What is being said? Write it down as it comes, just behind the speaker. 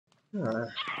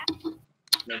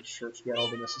Make sure to get all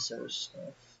the necessary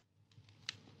stuff.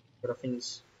 But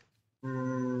things.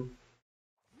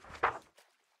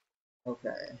 Okay.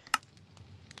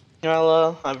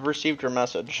 Well, I've received your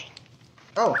message.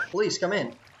 Oh, please come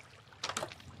in.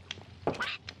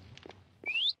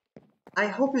 I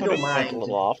hope you don't Like a mind.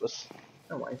 little office.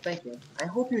 Oh, why, thank you. I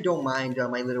hope you don't mind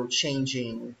my little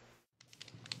changing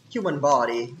human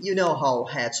body. You know how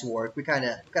hats work. We kind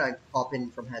of hop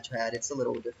in from hat to hat. It's a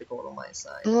little difficult on my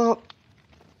side.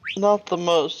 Not the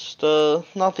most,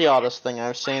 not the oddest thing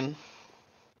I've seen.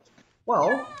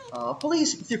 Well,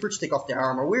 please feel free to take off the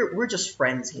armor. We're just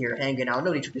friends here, hanging out.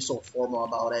 No need to be so formal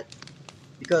about it.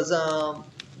 Because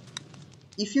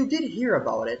if you did hear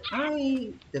about it,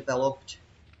 I developed.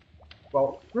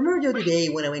 Well, remember the other day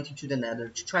when I went into the Nether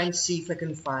to try and see if I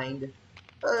can find,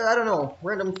 I don't know,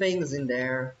 random things in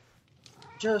there,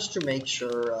 just to make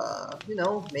sure, you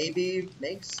know, maybe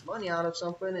makes money out of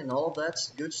something and all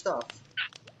that's good stuff.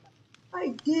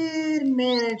 I did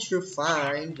manage to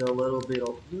find a little bit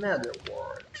of nether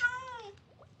wart.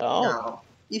 Oh. Now,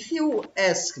 if you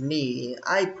ask me,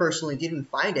 I personally didn't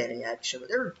find any actually.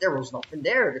 There was nothing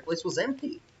there. The place was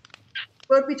empty.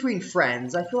 But between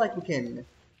friends, I feel like we can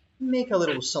make a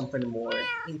little something more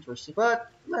interesting. But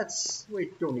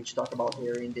we don't need to talk about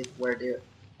here in the where the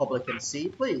public can see.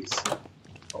 Please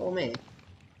follow me.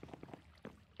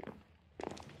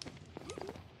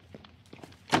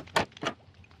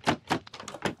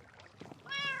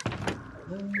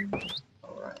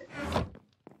 Alright.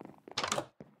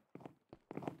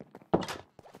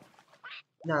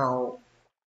 Now,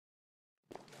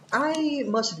 I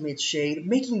must admit, Shade,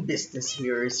 making business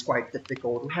here is quite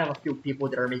difficult. We have a few people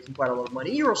that are making quite a lot of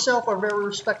money. You yourself are a very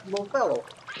respectable fellow,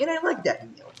 and I like that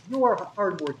in you. You are a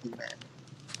hardworking man.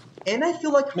 And I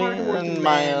feel like Me hardworking and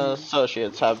my men...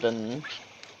 associates have been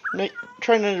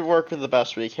trying to work the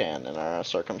best we can in our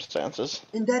circumstances.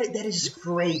 And that is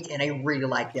great, and I really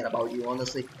like that about you,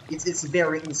 honestly. It's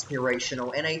very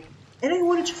inspirational, and I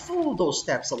wanted to follow those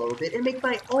steps a little bit and make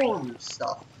my own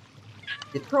stuff.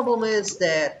 The problem is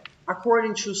that,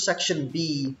 according to Section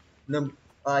B,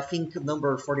 I think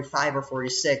number 45 or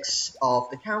 46 of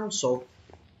the Council,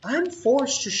 I'm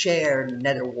forced to share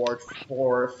netherwart,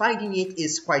 for finding it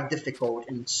is quite difficult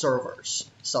in servers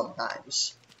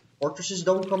sometimes. Fortresses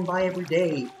don't come by every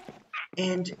day,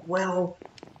 and, well,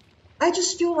 I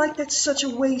just feel like that's such a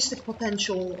wasted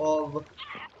potential of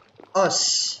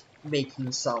us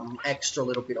making some extra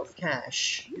little bit of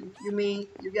cash. You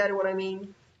get what I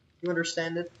mean? You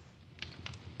understand it?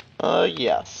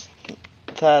 Yes.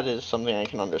 That is something I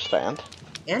can understand.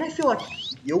 And I feel like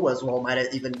you as well might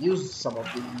have even used some of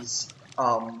these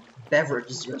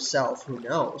beverages yourself, who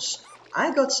knows?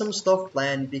 I got some stuff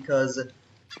planned because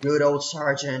good old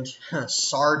Sergeant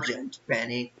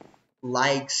Penny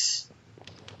likes,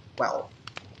 well,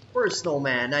 for a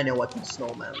snowman, I know what the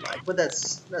snowman like, but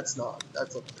that's not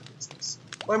the business.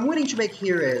 What I'm willing to make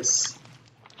here is,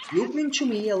 you bring to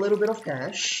me a little bit of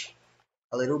cash,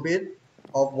 a little bit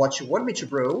of what you want me to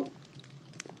brew,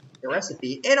 the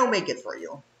recipe, and I'll make it for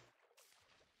you.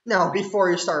 Now,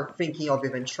 before you start thinking of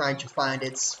even trying to find it,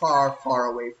 it's far, far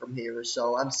away from here,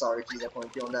 so I'm sorry to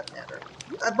disappoint you on that matter.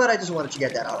 But I just wanted to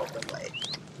get that out of the way.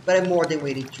 But I'm more than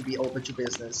willing to be open to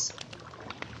business.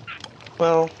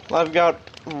 Well, I've got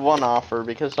one offer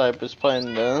because I was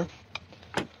playing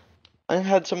I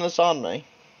had some of this on me.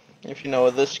 If you know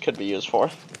what this could be used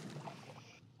for.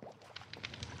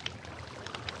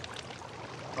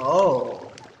 Oh.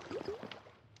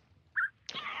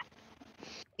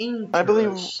 I believe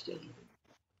Interesting.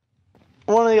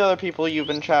 one of the other people you've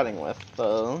been chatting with,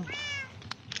 the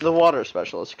water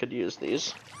specialist, could use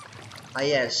these. Ah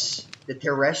yes, the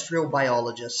terrestrial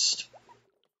biologist.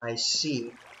 I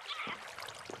see.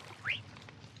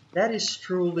 That is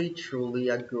truly, truly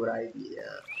a good idea.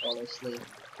 Honestly,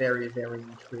 very, very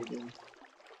intriguing.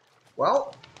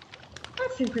 Well, I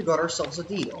think we got ourselves a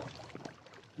deal.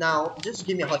 Now, just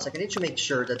give me a hot second. I need to make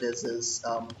sure that this is,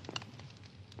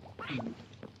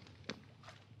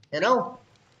 you know,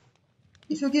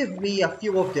 if you give me a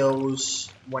few of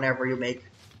those whenever you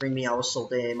bring me also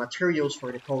the materials for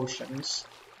the potions,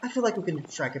 I feel like we can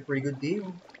strike a pretty good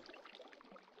deal.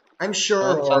 I'm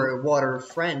sure our water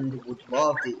friend would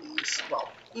love these, well,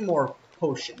 in more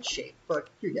potion shape, but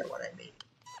you get what I mean.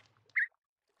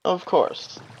 Of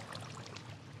course.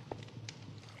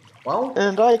 Well,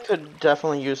 And I could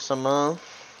definitely use some,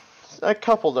 a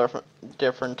couple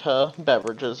different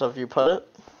beverages, if you put it.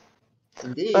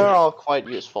 indeed, They're all quite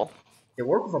useful. the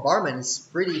work of a barman is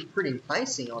pretty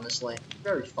enticing, honestly.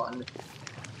 Very fun.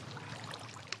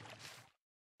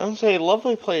 And it's a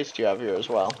lovely place you have here as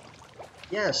well.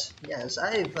 Yes,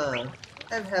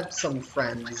 I've had some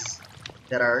friends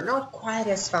that are not quite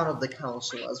as fond of the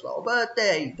council as well, but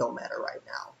they don't matter right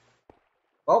now.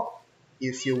 Well,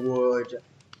 if you would,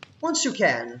 once you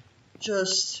can,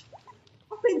 just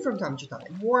pop in from time to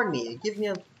time, warn me,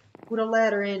 put a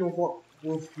letter in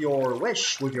with your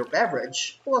wish, with your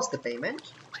beverage, plus the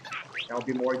payment. I'll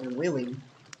be more than willing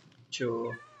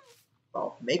to,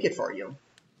 well, make it for you.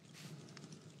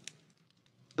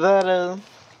 That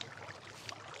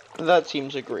that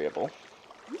seems agreeable.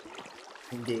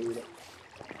 Indeed.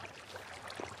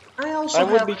 I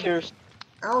would be curious.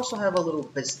 I also have a little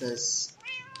business.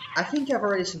 I think I've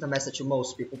already sent a message to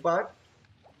most people, but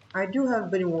I do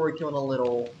have been working on a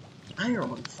little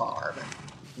iron farm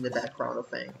in the background of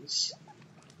things.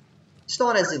 It's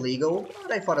not as illegal,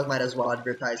 but I thought I might as well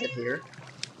advertise it here.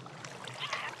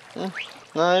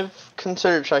 I've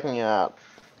considered checking it out.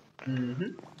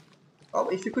 Mm-hmm. Well,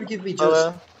 if you could give me But,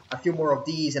 just a few more of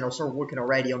these, and I'll start working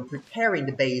already on preparing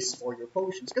the base for your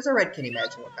potions, because I already can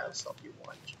imagine what kind of stuff you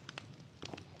want.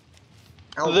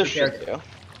 I'll this prepare should them.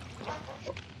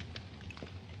 do.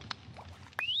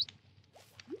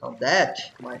 Now that,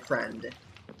 my friend,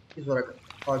 is what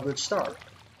a good start.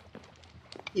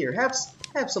 Here, have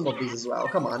some of these as well.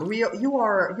 Come on, you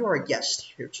are a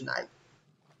guest here tonight,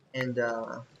 and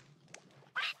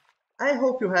I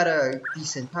hope you had a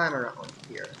decent time around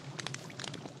here.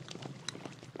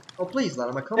 Oh, please let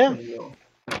him Yeah. accompany you.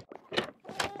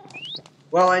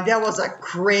 Well, and that was a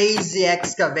crazy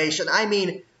excavation. I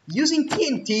mean, using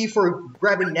TNT for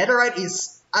grabbing netherite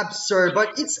is absurd,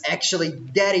 but it's actually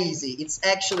that easy. It's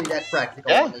actually that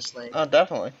practical, Yeah. honestly. Oh,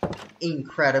 definitely.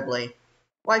 Incredibly.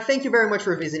 Why, thank you very much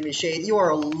for visiting me, Shade. You are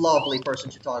a lovely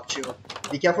person to talk to.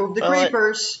 Be careful with the Well,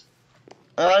 creepers.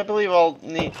 I believe I'll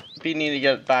need to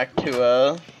get back to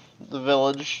the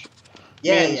village. Me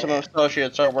Yeah, and some yeah.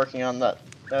 associates are working on that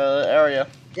area.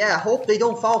 Yeah, I hope they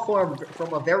don't fall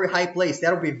from a very high place.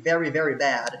 That'll be very, very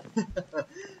bad.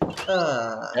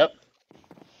 Yep.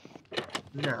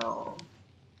 No.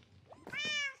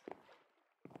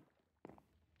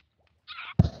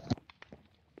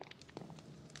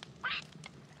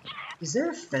 Is there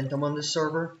a phantom on this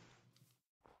server?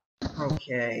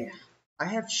 Okay. I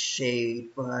have shade,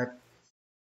 but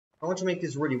I want to make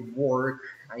this really work.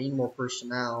 I need more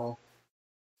personnel.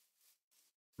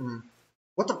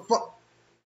 What the fuck?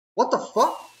 What the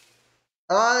fuck?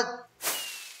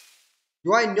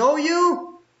 Do I know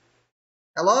you?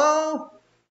 Hello?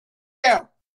 Yeah.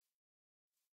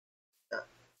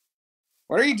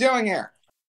 What are you doing here?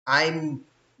 I'm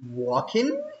walking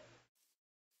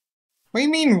What do you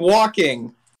mean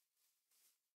walking?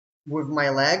 with my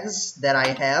legs that I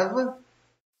have.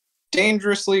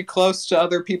 Dangerously close to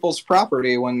other people's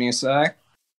property, wouldn't you say?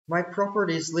 My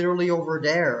property is literally over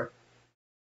there.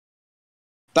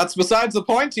 That's besides the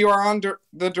point. You are on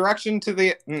the direction to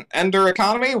the Ender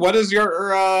economy. What is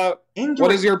your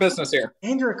business here?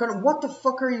 Andrew, what the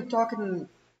fuck are you talking?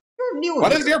 You're new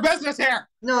What here. is your business here?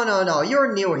 No.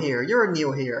 You're new here. You're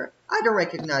new here. I don't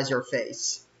recognize your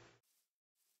face.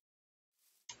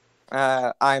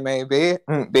 I may be.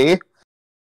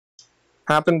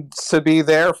 Happened to be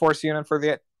there, force unit for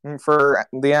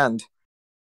the end.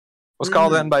 Was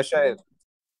called in by Shade.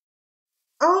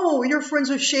 Oh, you're friends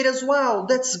with Shade as well.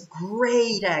 That's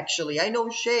great, actually. I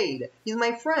know Shade. He's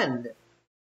my friend.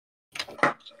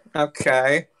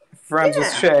 Okay, friends with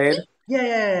Yeah. Shade.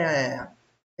 Yeah.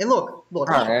 And look. All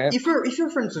right. If you're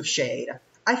friends with Shade,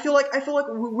 I feel like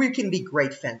we can be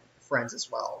great friends as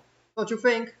well. Don't you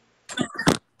think?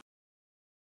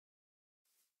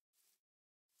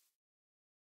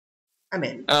 I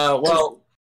mean, Well,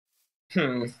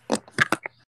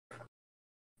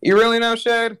 You really know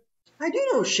Shade? I do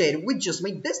know Shade. We just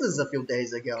made business a few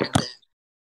days ago.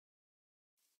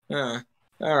 Yeah.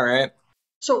 All right.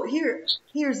 So here's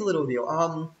a little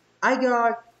deal. I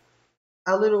got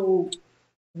a little.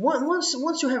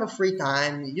 Once you have a free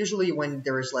time, usually when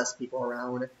there is less people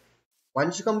around, why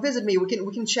don't you come visit me? We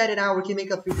can chat it out. We can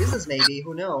make a few business maybe.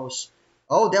 Who knows?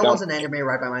 Oh, there was an anime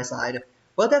right by my side.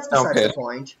 But that's besides the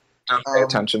point. Don't pay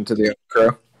attention to the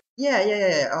crew. Yeah.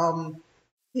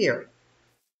 Here.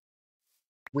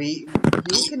 You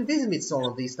can visit me some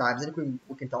of these times, and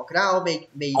we can talk it out.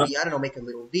 Maybe I don't know, make a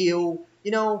little deal.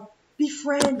 You know, be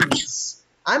friends.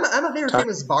 I'm a very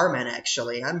famous barman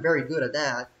actually. I'm very good at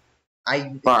that.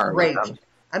 I'm great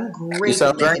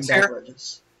at making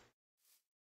beverages.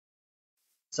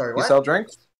 Sorry, what? You sell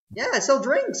drinks? Yeah, I sell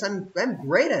drinks. I'm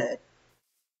great at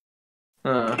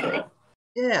it.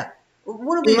 Yeah.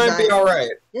 One of these You might be all right.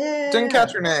 Yeah. Didn't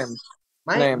catch your name.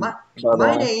 My name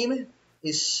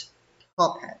is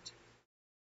Tophat.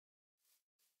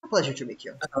 A pleasure to meet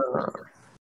you.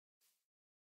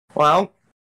 Well,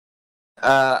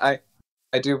 I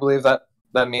do believe that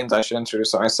means I should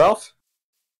introduce myself.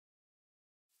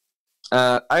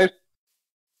 I'm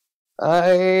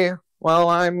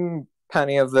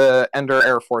Penny of the Ender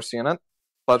Air Force Unit.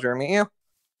 Pleasure to meet you.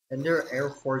 And their Air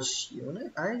Force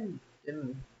unit? I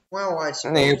didn't. Well, I You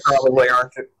suppose. probably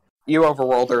aren't. You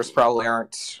overworlders probably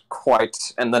aren't quite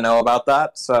in the know about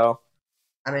that, so.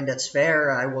 I mean, that's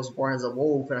fair. I was born as a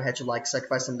wolf and I had to, like,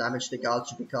 sacrifice some damage to the gods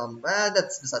to become.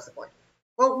 That's besides the point.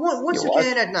 Well, once you what?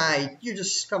 can at night, you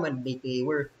just come and meet me.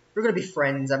 We're gonna be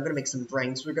friends. I'm gonna make some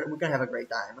drinks. We're gonna have a great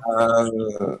time.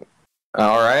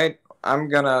 All right. I'm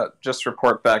gonna just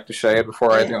report back to Shade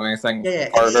before I do anything Yeah.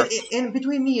 harder. And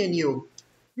between me and you,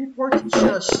 report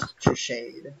just to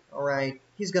Shade. All right.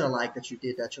 He's gonna like that you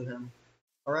did that to him.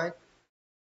 All right.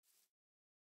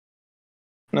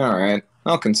 All right.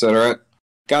 I'll consider it.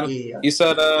 Got it. Yeah.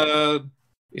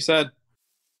 You said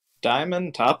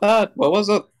Diamond Top Hat? What was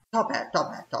it? Top Hat.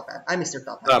 I'm Mr.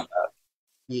 Top Hat. Top Hat.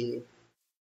 Yeah.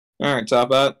 All right,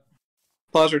 Top Hat.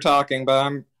 Pleasure talking, but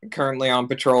I'm currently on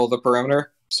patrol of the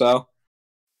perimeter, so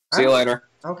see you later.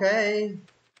 Okay.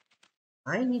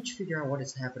 I need to figure out what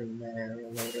is happening in that area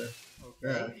later.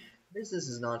 Okay. Business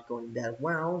is not going that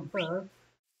well, but I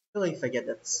feel like if I get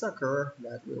that sucker,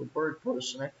 that little bird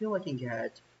person, I feel I can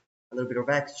get a little bit of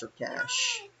extra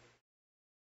cash.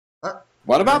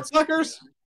 What about suckers?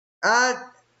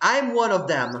 I'm one of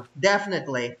them,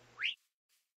 definitely.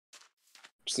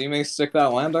 See me stick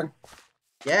that landing?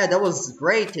 Yeah, that was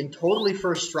great and totally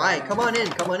first try. Come on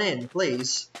in,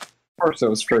 please. Of course it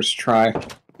was first try.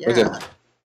 Yeah.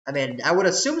 I mean, I would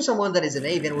assume someone that is an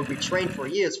avian would be trained for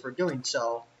years for doing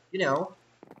so. You know.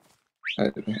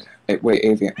 Wait,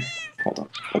 avian. Hold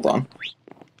on.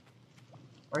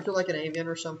 Aren't you like an avian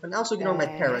or something? Also, ignore my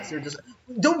parrots. They're just.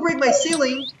 Don't break my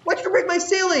ceiling! Why did you break my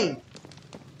ceiling?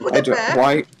 Put it back.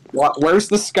 Why? Where's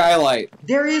the skylight?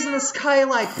 There isn't a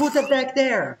skylight. Put it back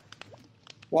there.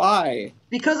 Why?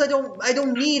 Because I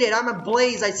don't need it. I'm a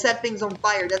blaze. I set things on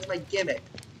fire. That's my gimmick.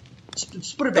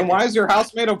 Just put it back. Then why is your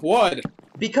house made of wood?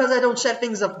 Because I don't set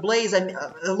things ablaze.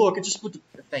 Look, I just put.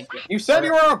 Thank you. You said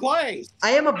you were a blaze.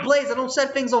 I am a blaze. I don't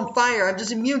set things on fire. I'm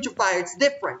just immune to fire. It's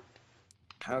different.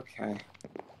 Okay.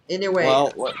 Anyway.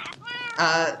 Well,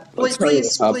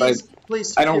 please.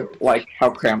 I don't like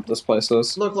how cramped this place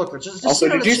is. Look. Just also,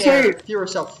 sit on did a you chair. say? Feel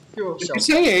yourself. Did you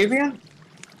say avian?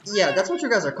 Yeah, that's what you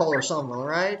guys are called or something,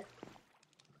 right?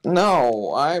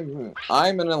 No, I'm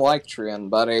an Electrian,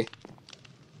 buddy.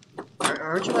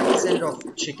 Aren't you like a descendant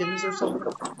of chickens or something?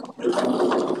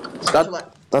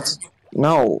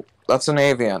 That's an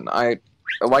avian.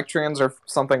 Electrians are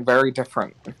something very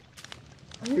different.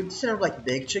 Are you descendant of like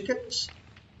big chickens?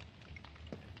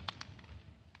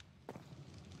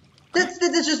 That's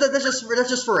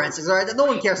just forensics, alright? No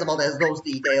one cares about those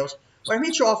details. What I'm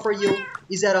here to offer you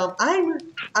is that I'm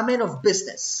a man of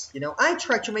business. You know, I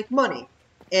try to make money,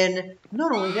 and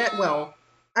not only that, well,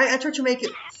 I try to make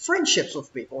friendships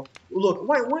with people. Look,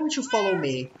 why don't you follow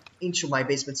me into my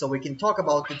basement so we can talk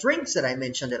about the drinks that I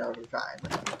mentioned at other time?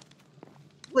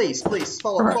 Please,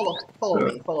 follow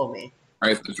me.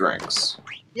 Right, the drinks.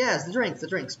 Yes, the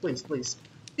drinks, please.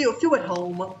 Feel at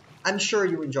home. I'm sure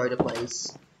you enjoy the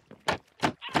place.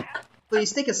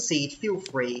 Please take a seat. Feel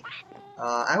free.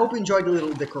 I hope you enjoyed the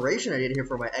little decoration I did here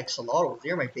for my axolotls.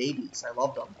 They're my babies. I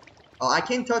love them. I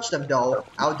can't touch them though.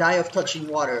 I'll die of touching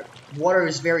water. Water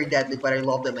is very deadly, but I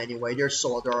love them anyway. They're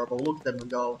so adorable. Look at them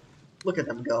go.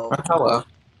 Hello.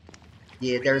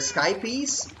 Yeah, there's Sky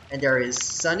Peas and there is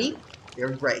Sunny. They're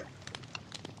great.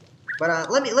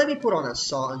 But let me put on a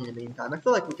song in the meantime. I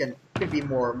feel like we can be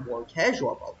more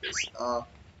casual about this.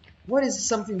 What is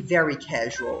something very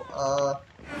casual?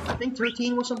 I think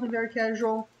 13 was something very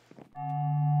casual.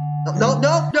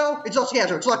 No! It's not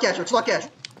casual.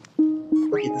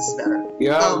 Okay, this is better.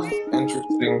 You have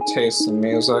interesting taste in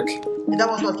music. That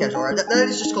was not casual, right? That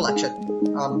is just collection.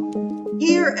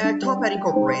 Here at Top Hat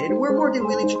Incorporated, we're more than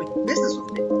willing to make business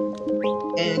with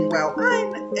people. And, well,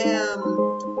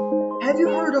 have you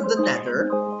heard of the Nether?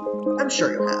 I'm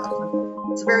sure you have.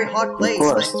 It's a very hot place,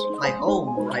 my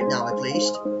home right now at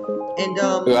least. And,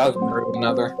 who hasn't heard of the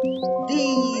Nether?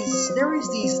 There is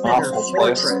these Nether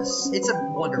fortress. It's a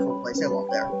wonderful place. I love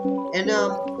there. And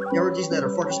there were these Nether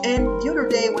fortress. And the other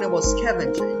day when I was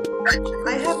scavenging,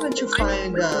 I happened to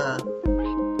find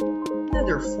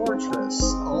Nether fortress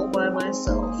all by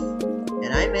myself,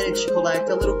 and I managed to collect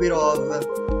a little bit of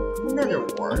Nether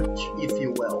wart, if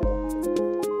you will.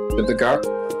 Did the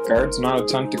guards not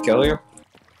attempt to kill you?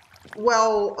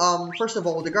 Well, first of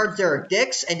all, the guards there are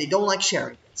dicks and they don't like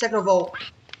sharing. Second of all,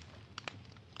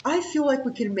 I feel like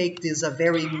we can make this a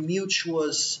very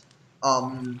mutuous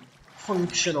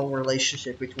functional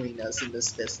relationship between us in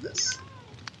this business.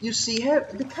 You see,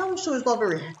 the council is not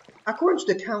very. According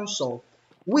to the council,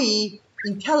 we,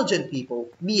 intelligent people,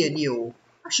 me and you,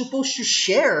 are supposed to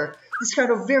share this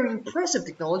kind of very impressive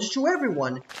technology to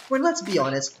everyone. When let's be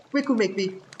honest, we could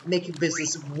make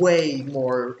business way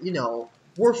more,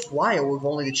 worthwhile with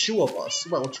only the two of us.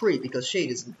 Well, three, because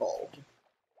Shade is involved.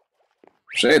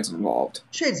 Shade's involved.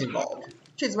 Shade's involved.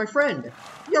 Shade's my friend.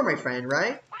 You're my friend,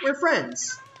 right? We're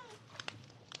friends.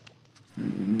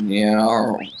 Yeah,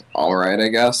 alright, I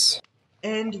guess.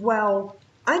 And, well,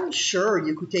 I'm sure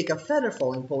you could take a feather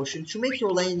falling potion to make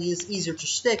your landings easier to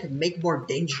stick, make more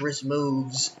dangerous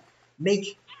moves,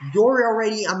 make your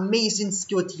already amazing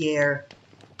skilltier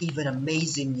even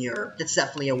amazinger. That's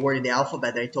definitely a word in the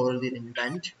alphabet that I totally didn't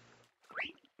invent.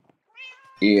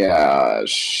 Yeah,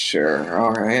 sure,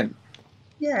 alright.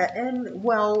 Yeah, and,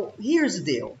 well, here's the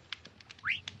deal.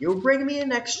 You'll bring me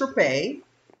an extra pay,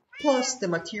 plus the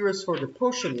materials for the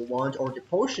potion you want, or the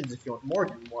potions if you want more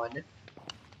than one.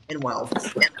 And, well,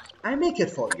 I make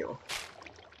it for you.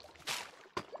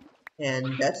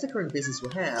 And that's the current business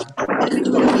we have. And it's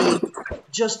gonna be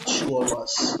just two of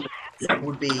us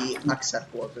would be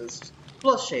acceptable of this.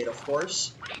 Plus Shade, of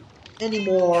course. Any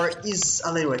more is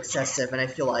a little excessive, and I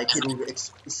feel like it would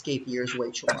escape ears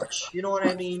way too much. You know what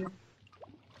I mean?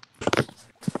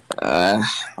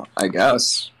 I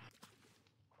guess.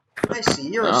 I see.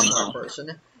 You're a smart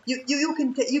person.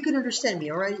 You can understand me,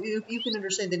 all right? You can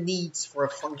understand the needs for a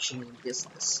functioning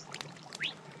business.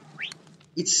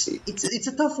 It's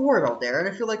a tough world out there, and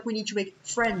I feel like we need to make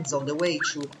friends on the way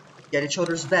to get each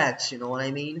other's backs. You know what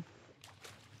I mean?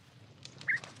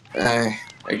 I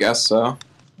guess so.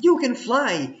 You can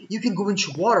fly. You can go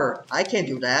into water. I can't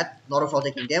do that. Not without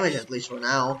taking damage, at least for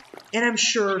now. And I'm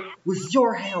sure with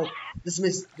your help, this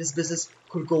business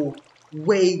could go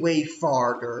way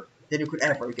farther than it could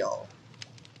ever go.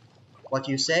 What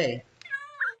do you say?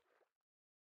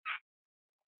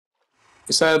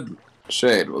 You said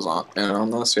Shade was in on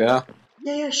this, yeah?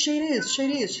 Yeah, Shade is.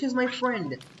 She's my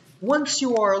friend. Once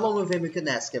you are alone with him, you can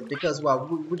ask him, because, well,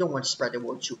 we don't want to spread the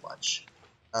word too much.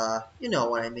 You know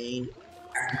what I mean.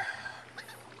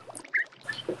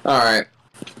 Alright.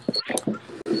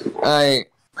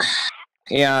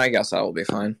 Yeah, I guess that will be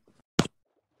fine.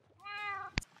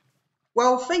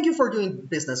 Well, thank you for doing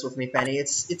business with me, Penny.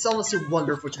 It's honestly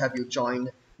wonderful to have you join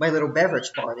my little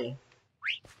beverage party.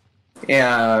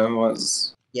 Yeah, it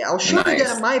was. Yeah, I'll show you nice.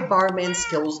 that my barman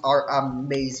skills are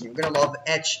amazing. You're gonna love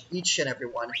each and every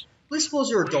one. Please close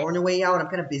your door on the way out. I'm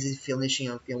kind of busy finishing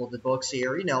on film of the books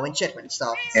here, enchantment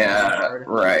stuff. Yeah,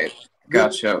 right.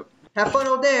 Gotcha. Have fun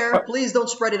out there. Please don't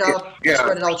spread it out. Yeah.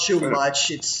 Spread it out too much.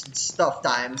 It's tough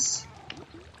times.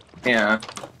 Yeah.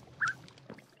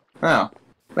 Oh,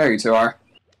 there you two are.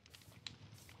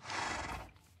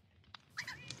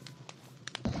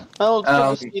 Well, it's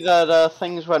good to see that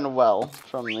things went well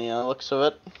from the looks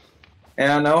of it.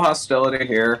 Yeah, no hostility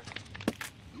here.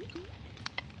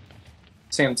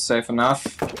 Seems safe enough,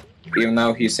 even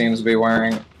though he seems to be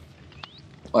wearing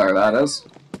whatever that is.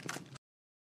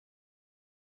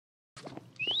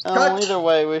 Either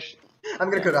way, I'm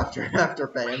gonna cut after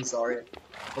Penny. I'm sorry. I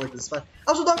feel like this is fun.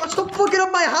 Also, don't stop fucking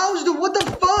up my house, dude. What the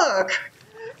fuck?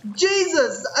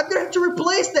 Jesus, I'm gonna have to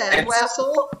replace that, you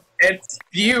asshole. It's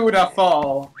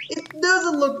beautiful. It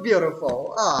doesn't look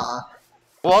beautiful. Ah.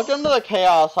 Welcome to the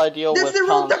chaos I deal That's with the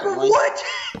wrong type of constantly. what?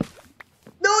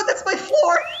 No, that's my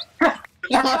floor.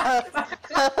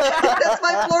 That's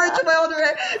my floor into my other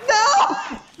hand. No.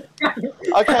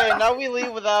 Okay, now we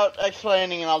leave without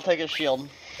explaining, and I'll take a shield.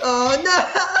 Oh no.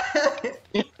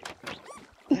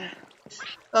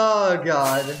 Oh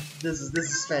god, this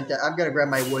is fantastic. I'm gonna grab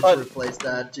my wood to replace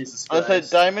that. Jesus Christ. I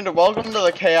said, Diamond, welcome to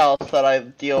the chaos that I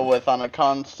deal with on a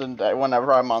constant day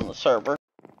whenever I'm on the server.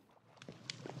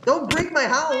 Don't break my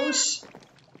house.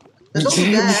 Don't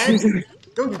do that.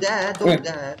 Don't do that. Don't do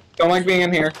that. Don't like being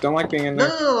in here. Don't like being in there.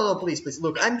 No, please.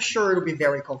 Look, I'm sure it'll be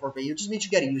very comfortable. You just need to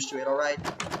get used to it, alright?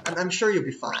 I'm sure you'll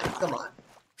be fine. Come on.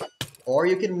 Or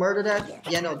you can murder that.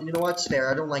 Yeah, no, you know what? It's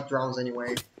fair. I don't like drowns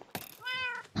anyway.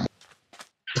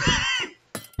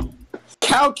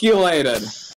 Calculated.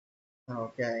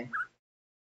 Okay.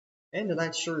 And the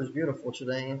night sure is beautiful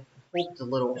today. Hope the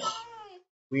little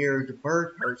weird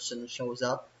bird person shows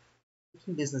up. This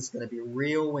business is gonna be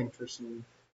real interesting.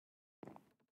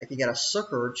 I could get a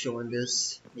sucker or two in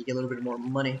this, make a little bit more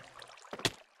money.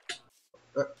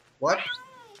 What?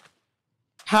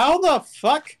 How the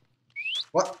fuck?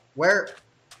 What? Where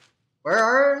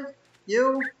are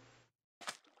you?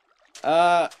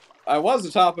 I was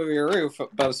the top of your roof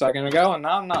about a second ago, and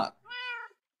now I'm not.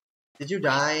 Did you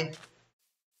die?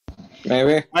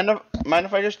 Maybe. Mind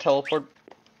if I just teleport?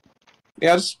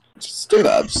 Yeah, just do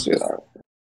that. Just do that.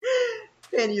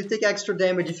 And you take extra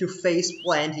damage if you face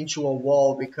plant into a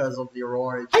wall because of your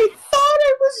origin. I thought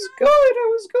I was good. I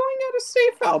was going at a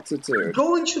safe altitude.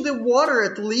 Go into the water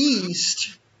at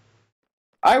least.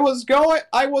 I was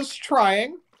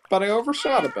trying, but I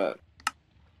overshot a bit.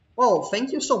 Well,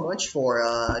 thank you so much for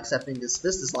accepting this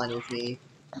business line with me,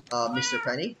 Mr.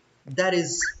 Penny. It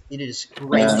is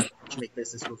great to make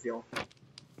business with you.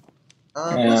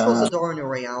 Please close the door on your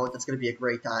way out. That's gonna be a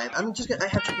great time. I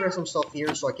have to grab some stuff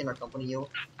here so I can accompany you.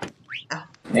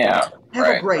 Yeah. Have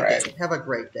a great day. Have a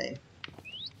great day.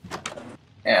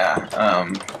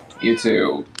 Yeah. You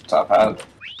too, Top Hat.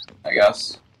 I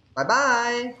guess. Bye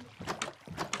bye.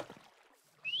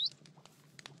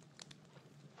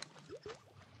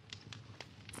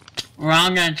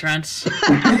 Wrong entrance.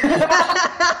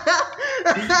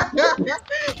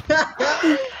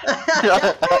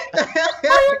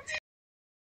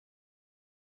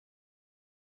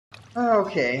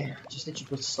 Okay, just need to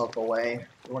put stuff away.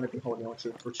 I want to be holding on to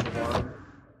it for too long.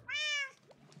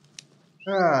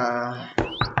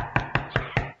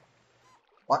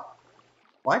 What?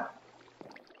 What?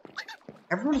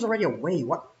 Everyone's already away.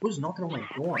 What? Who's knocking on my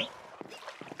door?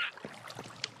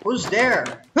 Who's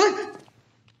there?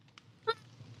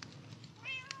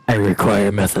 I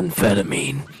require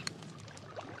methamphetamine.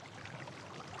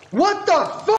 What the fuck?